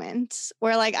moment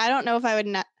where like, I don't know if I would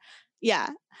not. Yeah.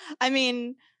 I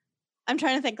mean, I'm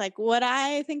trying to think like, would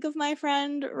I think of my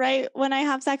friend right when I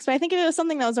have sex? But I think if it was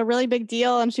something that was a really big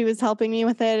deal and she was helping me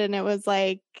with it and it was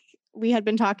like, we had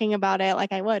been talking about it,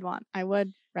 like I would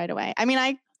right away. I mean,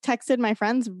 I texted my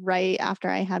friends right after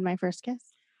I had my first kiss.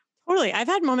 Totally. I've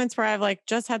had moments where I've like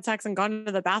just had sex and gone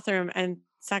to the bathroom and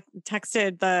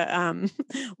texted the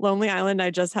Lonely Island I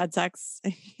just had sex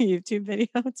YouTube video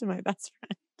to my best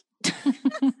friend.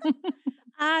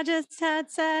 I just had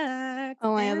sex.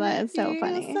 Oh my God, that is so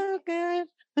funny. So good.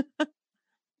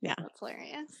 Yeah. That's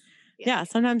hilarious. Yeah.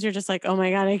 Sometimes you're just like, oh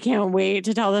my God, I can't wait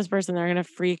to tell this person. They're going to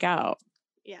freak out.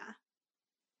 Yeah.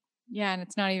 Yeah. And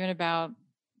it's not even about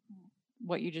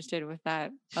what you just did with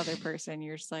that other person.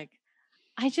 You're just like,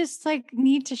 I just like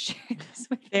need to share this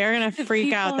with They're going to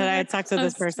freak out that I had sex with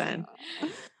this person.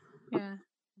 Yeah.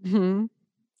 Mm-hmm.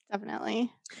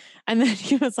 Definitely. And then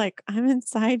he was like, I'm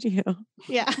inside you.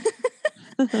 Yeah.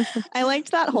 I liked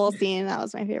that whole scene. That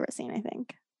was my favorite scene, I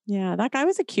think. Yeah, that guy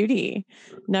was a cutie.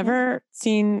 Never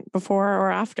seen before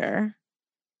or after.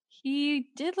 He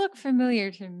did look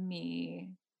familiar to me.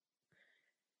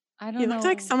 I don't know. He looked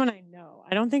like someone I know.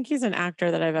 I don't think he's an actor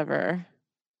that I've ever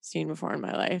seen before in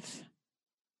my life.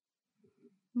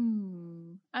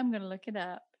 I'm going to look it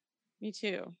up. Me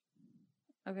too.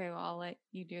 Okay, well, I'll let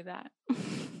you do that.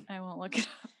 I won't look it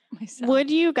up myself. Would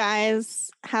you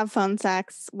guys have phone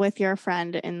sex with your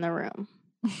friend in the room?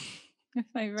 If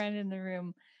my friend in the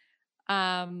room,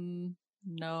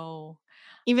 no.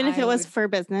 Even if I it was would- for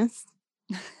business?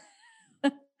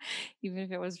 Even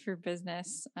if it was for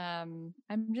business. I'm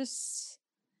just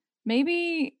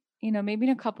maybe in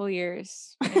a couple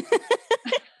years.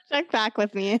 Check back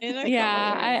with me.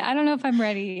 Yeah, I don't know if I'm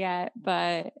ready yet,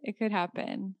 but it could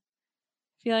happen.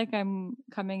 I feel like I'm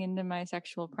coming into my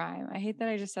sexual prime. I hate that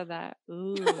I just said that.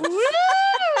 Ooh.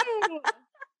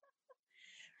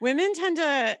 Women tend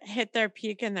to hit their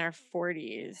peak in their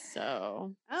 40s.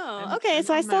 So, okay. I'm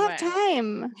So I on still my have way.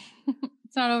 time.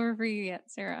 It's not over for you yet,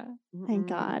 Sarah. Thank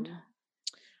God.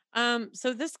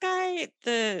 So this guy,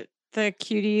 the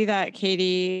cutie that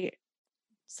Katie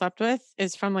slept with,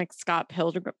 is from like Scott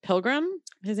Pilgrim.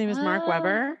 His name is Mark Oh.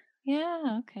 Webber.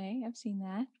 Yeah, okay. I've seen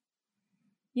that.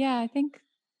 Yeah, I think.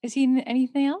 Is he in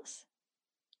anything else?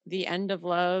 The End of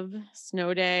Love,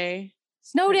 Snow Day.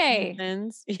 Snow Day.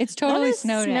 Seasons. It's totally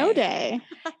Snow Day. Snow Day.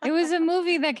 It was a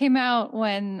movie that came out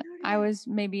when I was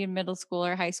maybe in middle school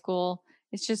or high school.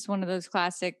 It's just one of those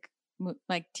classic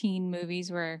like teen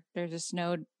movies where there's a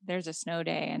snow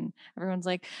day and everyone's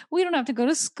like, we don't have to go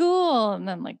to school, and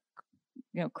then like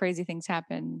crazy things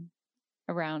happen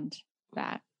around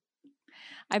that.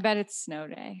 I bet it's Snow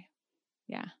Day.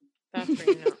 Yeah, That's where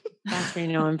you know. That's where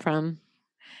you know I'm from.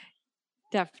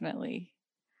 definitely.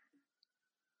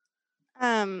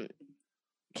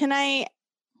 Can I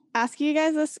ask you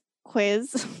guys this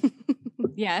quiz?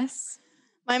 Yes.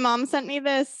 My mom sent me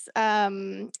this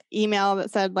email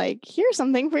that said, like, here's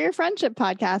something for your friendship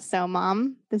podcast. So,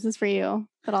 Mom, this is for you,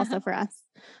 but also for us.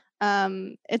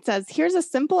 it says, here's a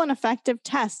simple and effective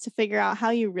test to figure out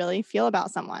how you really feel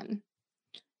about someone.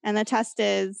 And the test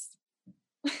is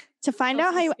to find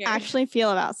out how you actually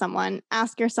feel about someone.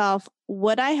 Ask yourself,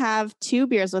 would I have 2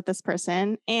 beers with this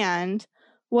person? And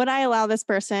would I allow this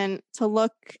person to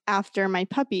look after my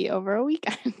puppy over a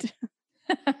weekend?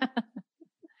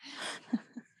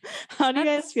 How do you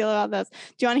guys feel about this? Do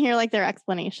you want to hear like their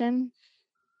explanation?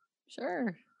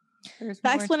 Sure. The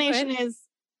explanation is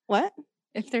what?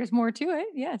 If there's more to it,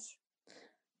 yes.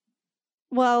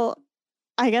 Well,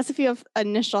 I guess if you have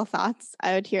initial thoughts,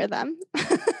 I would hear them.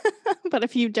 But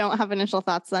if you don't have initial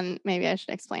thoughts, then maybe I should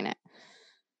explain it.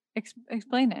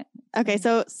 Explain it. Okay,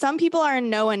 so some people are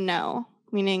no and no,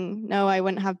 meaning no, I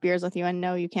wouldn't have beers with you, and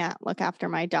no, you can't look after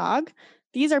my dog.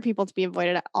 These are people to be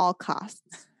avoided at all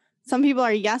costs. Some people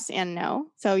are yes and no.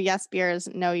 So yes, beers,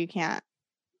 no, you can't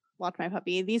watch my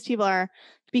puppy. These people are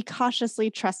to be cautiously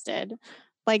trusted.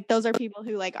 Like those are people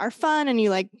who like are fun and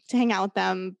you like to hang out with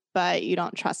them, but you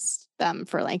don't trust them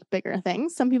for like bigger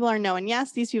things. Some people are no and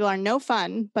yes. These people are no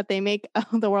fun, but they make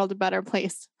the world a better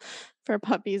place for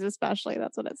puppies, especially.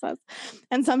 That's what it says.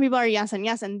 And some people are yes and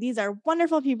yes. And these are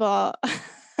wonderful people.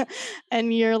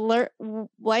 And your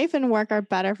life and work are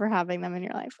better for having them in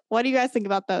your life. What do you guys think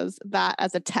about that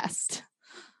as a test?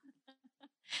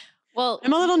 Well,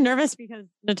 I'm a little nervous because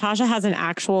Natasha has an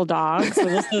actual dog. So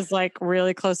this is like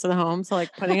really close to the home. So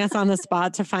like putting us on the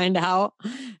spot to find out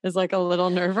is like a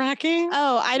little nerve wracking.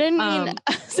 Oh, I didn't mean,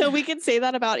 so we could say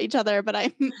that about each other, but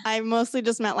I mostly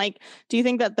just meant like, do you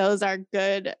think that those are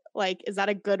good? Like, is that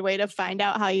a good way to find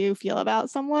out how you feel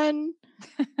about someone?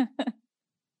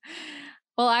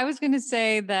 Well, I was going to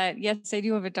say that, yes, I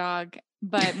do have a dog,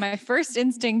 but my first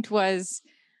instinct was,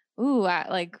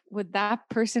 like, would that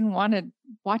person want to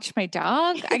watch my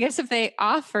dog? I guess if they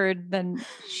offered, then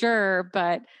sure.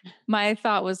 But my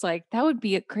thought was like, that would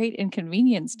be a great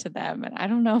inconvenience to them. And I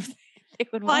don't know if they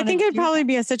would Well, I think it'd probably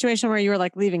be a situation where you were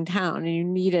like leaving town and you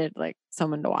needed like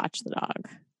someone to watch the dog.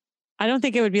 I don't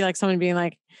think it would be like someone being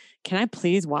like, can I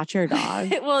please watch your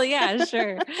dog? Well, yeah,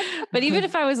 sure. But even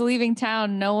if I was leaving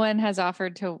town, no one has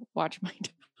offered to watch my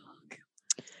dog.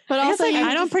 But also,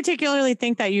 I don't particularly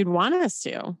think that you'd want us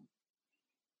to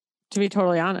be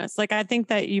totally honest. Like, I think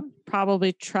that you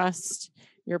probably trust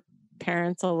your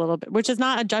parents a little bit, which is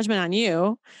not a judgment on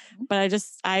you, but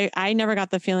I never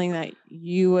got the feeling that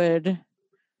you would,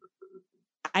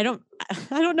 I don't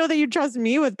know that you trust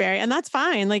me with Barry, and that's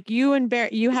fine. Like you and Barry,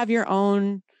 you have your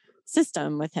own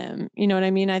system with him. You know what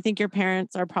I mean? I think your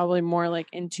parents are probably more like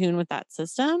in tune with that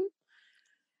system.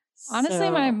 Honestly,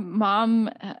 my mom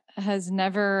has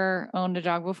never owned a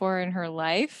dog before in her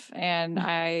life, and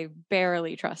I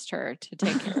barely trust her to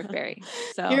take care of Barry.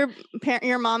 So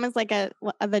your mom is like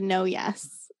the no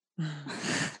yes.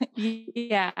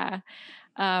 Yeah.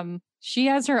 She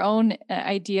has her own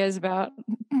ideas about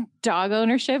dog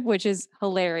ownership, which is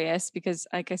hilarious because,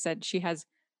 like I said, she has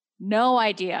no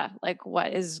idea like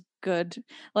what is good.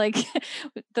 Like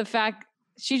the fact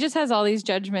she just has all these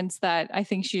judgments that I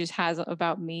think she just has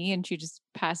about me, and she just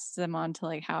passes them on to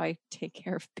like how I take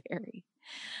care of Barry.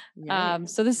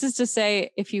 So this is to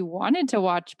say, if you wanted to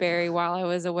watch Barry while I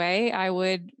was away, I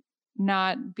would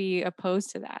not be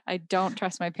opposed to that. I don't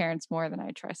trust my parents more than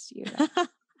I trust you.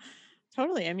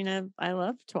 Totally. I mean, I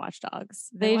love to watch dogs.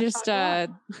 They just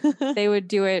they would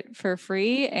do it for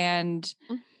free, and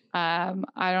I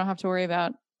don't have to worry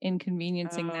about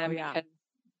inconveniencing them because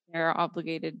they're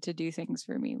obligated to do things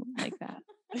for me like that.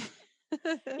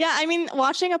 Yeah, I mean,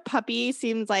 watching a puppy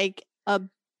seems like a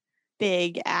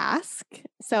big ask.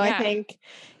 So I think,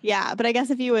 but I guess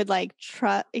if you would like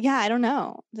trust, I don't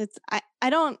know. I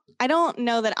don't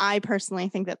know that I personally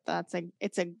think that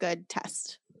it's a good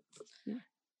test.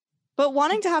 But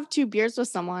wanting to have 2 beers with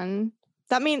someone,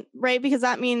 because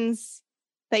that means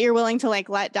that you're willing to like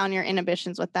let down your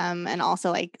inhibitions with them and also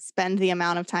like spend the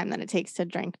amount of time that it takes to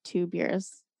drink 2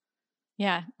 beers.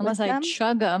 Yeah, unless I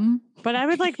chug them. But I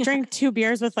would like drink 2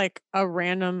 beers with like a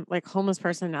random like homeless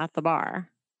person at the bar.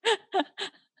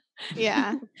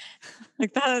 Yeah.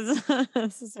 Like that is not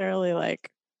necessarily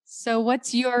like. So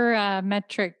what's your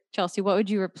metric, Chelsea? What would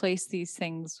you replace these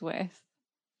things with?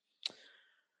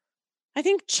 I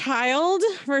think child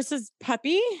versus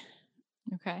puppy.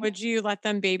 Okay. Would you let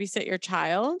them babysit your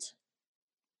child?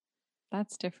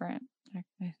 That's different,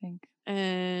 I think.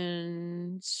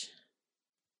 And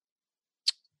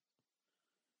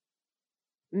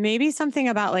maybe something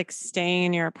about like staying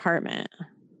in your apartment.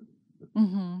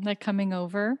 Mm-hmm. Like coming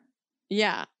over?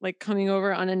 Yeah, like coming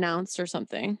over unannounced or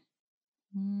something.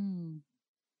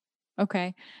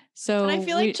 Okay. So I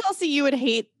feel like, Chelsea, you would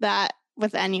hate that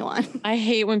with anyone. I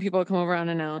hate when people come over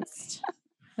unannounced.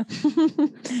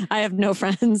 I have no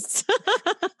friends.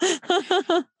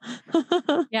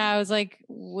 Yeah, I was like,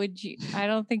 would you? I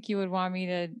don't think you would want me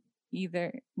to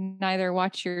neither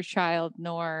watch your child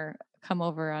nor come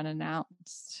over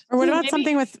unannounced. Or what Ooh, about maybe-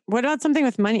 something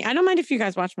with money? I don't mind if you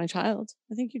guys watch my child.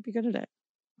 I think you'd be good at it.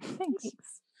 Thanks.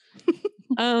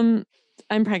 I'm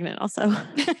pregnant also.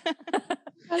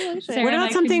 Congratulations. Sarah What and I about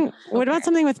can something? What about co-parent.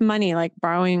 something with money, like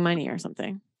borrowing money or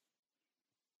something?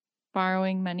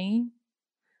 Borrowing money?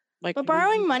 Like, But would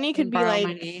borrowing you money let them could be borrow like-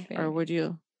 money, or would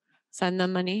you send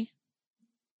them money?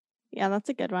 Yeah, that's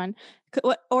a good one.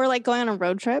 Or like going on a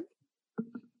road trip,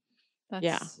 That's,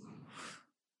 Yeah.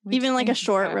 even like a things just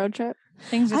short got- road trip.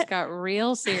 Things just I- got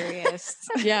real serious.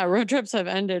 Yeah, road trips have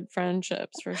ended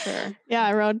friendships for sure.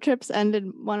 Yeah, road trips ended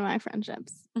one of my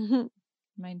friendships.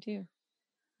 Mine too.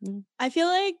 I feel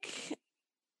like,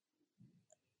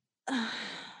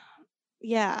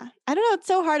 yeah, I don't know. It's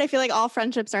so hard. I feel like all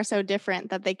friendships are so different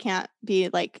that they can't be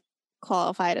like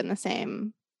qualified in the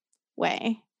same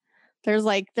way. There's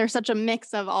such a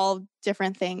mix of all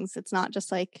different things. It's not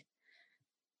just like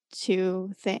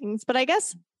two things. But I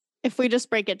guess if we just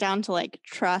break it down to like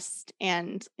trust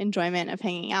and enjoyment of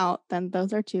hanging out, then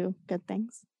those are two good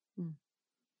things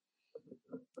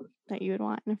that you would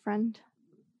want in a friend.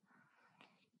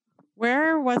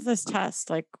 Where was this test?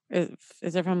 Like,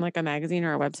 is it from like a magazine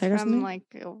or a website or From something? like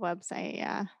a website,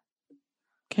 yeah.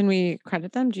 Can we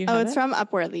credit them? Do you Oh, have it's it? from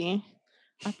Upworthy.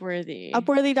 Upworthy.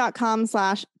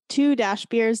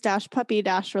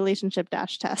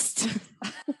 Upworthy.com/2-beers-puppy-relationship-test.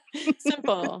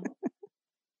 Simple.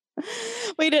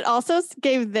 Wait, it also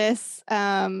gave this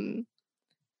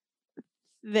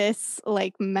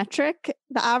like metric.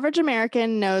 The average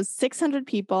American knows 600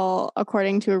 people,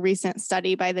 according to a recent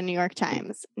study by the New York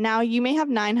Times. Now, you may have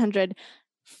 900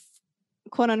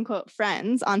 quote unquote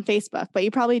friends on Facebook, but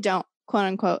you probably don't quote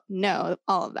unquote know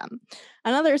all of them.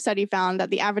 Another study found that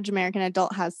the average American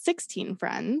adult has 16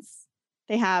 friends.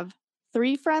 They have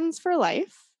 3 friends for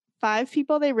life, 5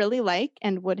 people they really like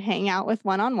and would hang out with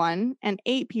one-on-one, and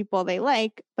 8 people they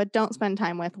like but don't spend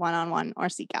time with one-on-one or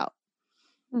seek out.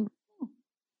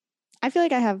 I feel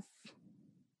like I have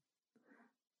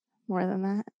more than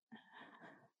that.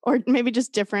 Or maybe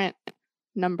just different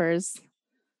numbers.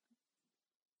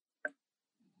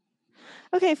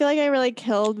 Okay, I feel like I really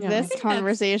killed Yeah. I this think that's-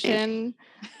 conversation.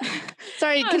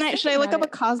 Sorry, I was should I thinking look up about a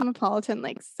cosmopolitan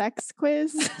like sex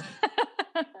quiz?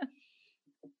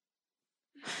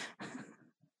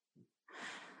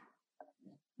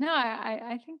 No,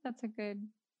 I think that's a good.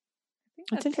 I think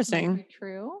That's that interesting. might be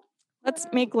true. Let's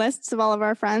make lists of all of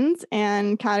our friends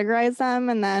and categorize them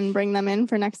and then bring them in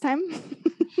for next time.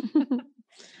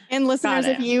 And listeners,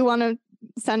 if it. you want to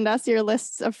send us your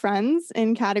lists of friends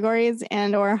in categories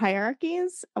and or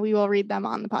hierarchies, we will read them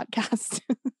on the podcast.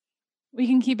 We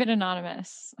can keep it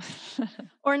anonymous.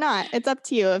 Or not. It's up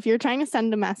to you. If you're trying to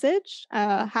send a message,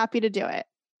 happy to do it.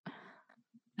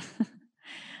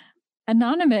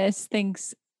 Anonymous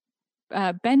thinks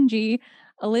Benji,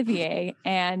 Olivier,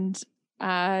 and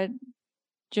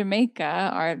Jamaica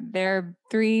are their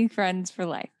 3 friends for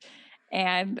life.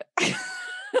 And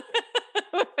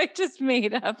I just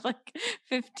made up like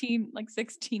 16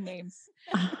 names.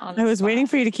 on the I was waiting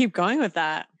spot. for you to keep going with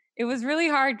that. It was really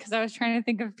hard because I was trying to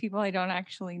think of people I don't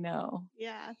actually know.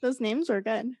 Yeah, those names were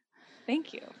good.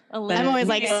 Thank you. I'm always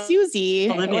like Olivier.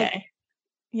 Susie. Olivia.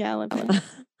 Yeah, Olivia.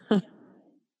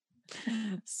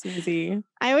 Susie.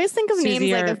 I always think of Susie,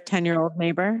 names like our of 10-year-old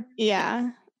neighbor.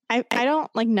 yeah. I don't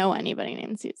like know anybody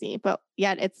named Susie, but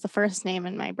yet it's the first name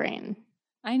in my brain.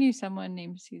 I knew someone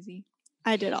named Susie.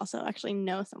 I did also actually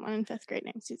know someone in 5th grade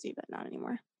named Susie, but not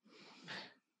anymore.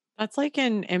 That's like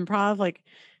in improv, like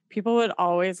people would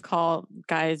always call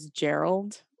guys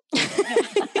Gerald.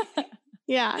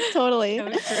 Yeah, totally. So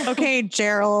true. Okay,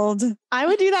 Gerald. I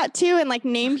would do that too and like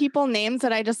name people names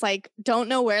that I just like don't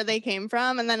know where they came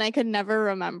from and then I could never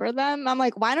remember them. I'm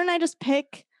like, why don't I just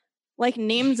pick like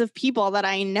names of people that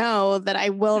I know that I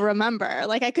will remember?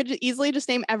 Like I could easily just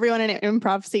name everyone in an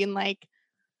improv scene like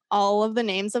all of the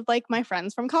names of like my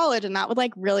friends from college and that would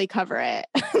like really cover it.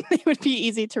 They would be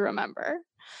easy to remember.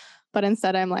 But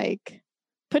instead I'm like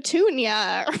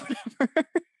Petunia or whatever.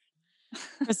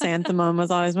 Chrysanthemum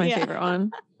was always my Yeah. favorite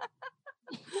one.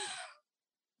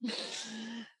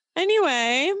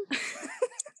 Anyway,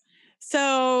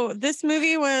 so this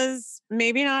movie was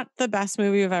maybe not the best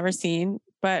movie we've ever seen,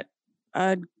 but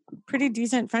a pretty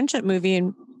decent friendship movie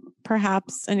and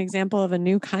perhaps an example of a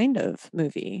new kind of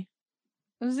movie.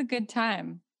 It was a good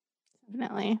time.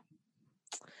 Definitely.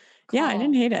 Yeah, I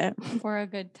didn't Call hate it. for a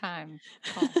good time.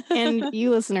 Call. And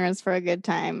you listeners for a good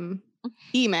time,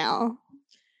 email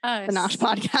Us. the Nosh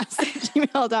podcast at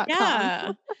gmail.com.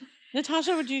 Yeah.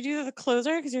 Natasha, would you do the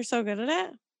closer because you're so good at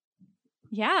it?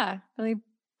 Yeah, really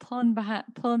pulling back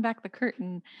the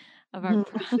curtain of our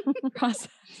process.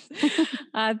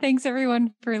 Thanks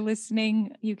everyone for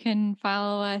listening. You can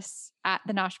follow us at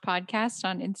the Nosh Podcast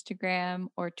on Instagram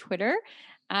or Twitter.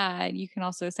 You can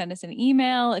also send us an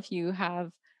email if you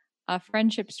have a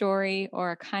friendship story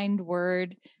or a kind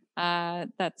word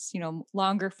that's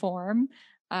longer form,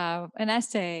 an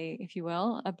essay, if you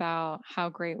will, about how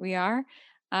great we are.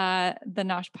 The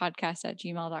Nosh Podcast at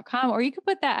gmail.com, or you could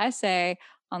put that essay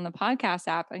on the podcast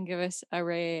app and give us a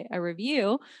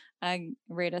review.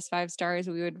 Rate us 5 stars.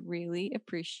 We would really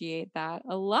appreciate that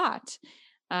a lot.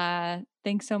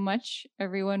 Thanks so much,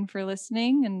 everyone, for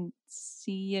listening, and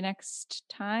see you next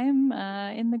time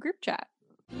in the group chat.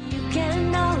 You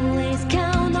can always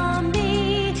count on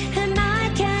me, and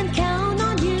I can count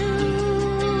on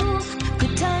you.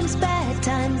 Good times, bad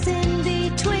times in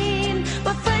between,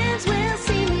 my friends will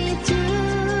see me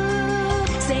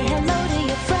through. Say hello to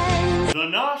your friends. The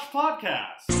Nosh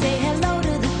Podcast. Say hello to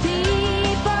the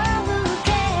people who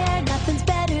care. Nothing's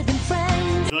better than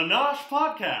friends. The Nosh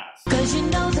Podcast. 'Cause you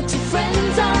know that your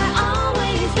friends are all